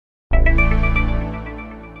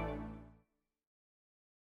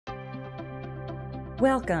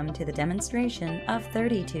Welcome to the demonstration of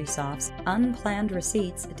 32soft's Unplanned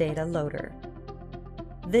Receipts Data Loader.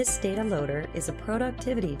 This data loader is a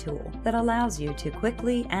productivity tool that allows you to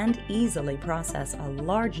quickly and easily process a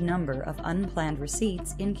large number of unplanned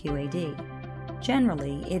receipts in QAD.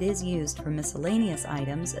 Generally, it is used for miscellaneous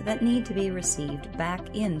items that need to be received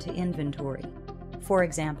back into inventory. For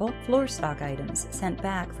example, floor stock items sent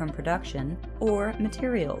back from production or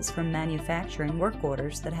materials from manufacturing work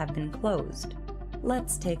orders that have been closed.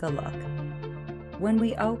 Let's take a look. When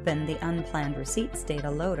we open the Unplanned Receipts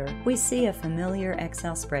Data Loader, we see a familiar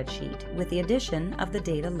Excel spreadsheet with the addition of the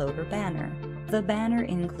Data Loader banner. The banner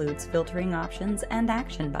includes filtering options and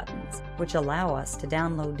action buttons, which allow us to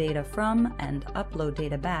download data from and upload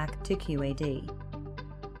data back to QAD.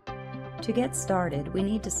 To get started, we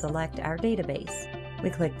need to select our database.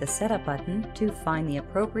 We click the Setup button to find the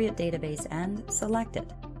appropriate database and select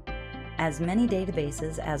it. As many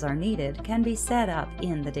databases as are needed can be set up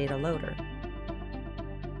in the data loader.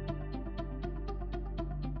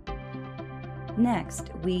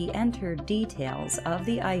 Next, we enter details of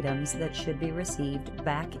the items that should be received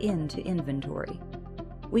back into inventory.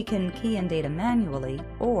 We can key in data manually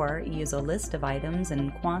or use a list of items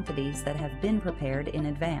and quantities that have been prepared in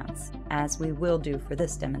advance, as we will do for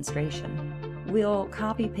this demonstration. We'll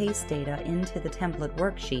copy-paste data into the template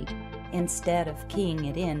worksheet instead of keying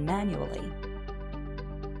it in manually.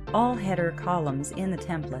 All header columns in the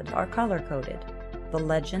template are color-coded. The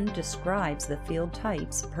legend describes the field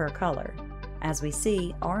types per color. As we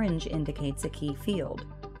see, orange indicates a key field,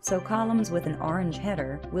 so columns with an orange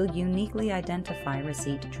header will uniquely identify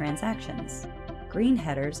receipt transactions. Green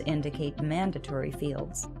headers indicate mandatory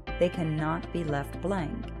fields. They cannot be left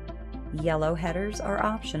blank. Yellow headers are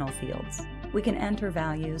optional fields. We can enter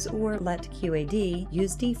values or let QAD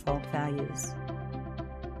use default values.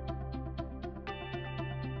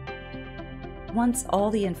 Once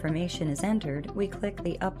all the information is entered, we click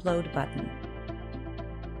the Upload button.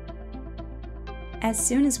 As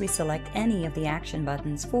soon as we select any of the action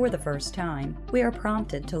buttons for the first time, we are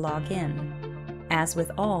prompted to log in. As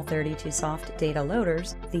with all 32soft data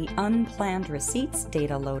loaders, the Unplanned Receipts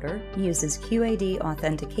Data Loader uses QAD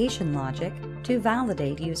authentication logic to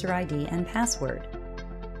validate user ID and password.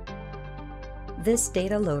 This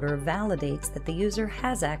data loader validates that the user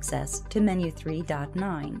has access to menu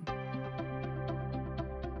 3.9.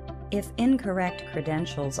 If incorrect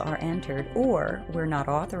credentials are entered or we're not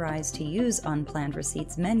authorized to use Unplanned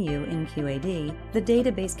Receipts menu in QAD, the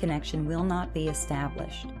database connection will not be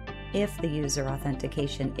established. If the user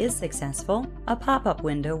authentication is successful, a pop-up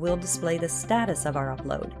window will display the status of our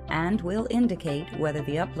upload and will indicate whether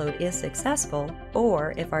the upload is successful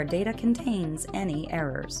or if our data contains any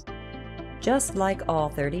errors. Just like all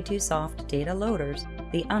 32soft data loaders,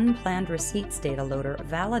 the Unplanned Receipts Data Loader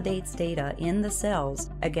validates data in the cells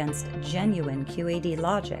against genuine QAD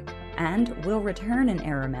logic and will return an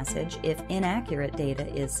error message if inaccurate data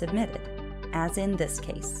is submitted, as in this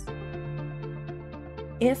case.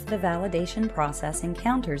 If the validation process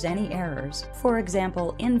encounters any errors, for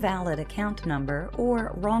example, invalid account number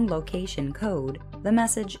or wrong location code, the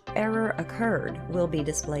message "Error occurred" will be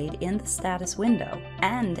displayed in the status window,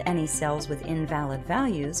 and any cells with invalid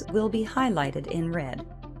values will be highlighted in red.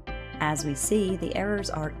 As we see, the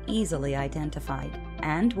errors are easily identified,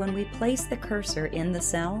 and when we place the cursor in the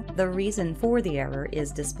cell, the reason for the error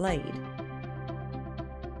is displayed.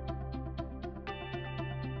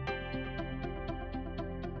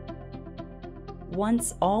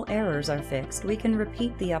 Once all errors are fixed, we can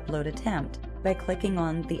repeat the upload attempt by clicking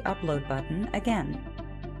on the Upload button again.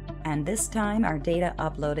 And this time our data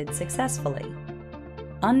uploaded successfully.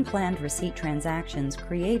 Unplanned receipt transactions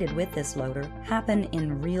created with this loader happen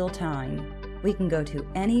in real time. We can go to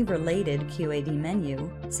any related QAD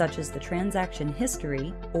menu, such as the Transaction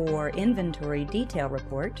History or Inventory Detail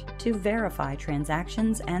Report, to verify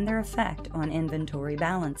transactions and their effect on inventory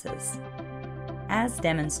balances. As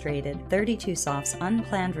demonstrated, 32soft's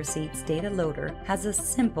Unplanned Receipts Data Loader has a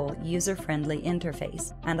simple, user-friendly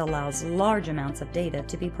interface and allows large amounts of data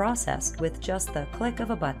to be processed with just the click of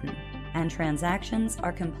a button, and transactions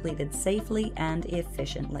are completed safely and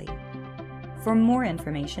efficiently. For more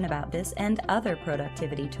information about this and other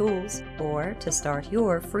productivity tools, or to start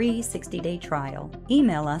your free 60-day trial,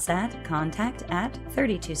 email us at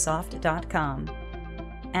contact@32soft.com.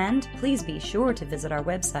 And please be sure to visit our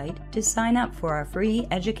website to sign up for our free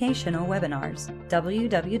educational webinars,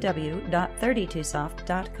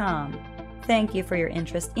 www.32soft.com. Thank you for your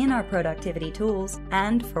interest in our productivity tools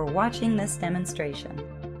and for watching this demonstration.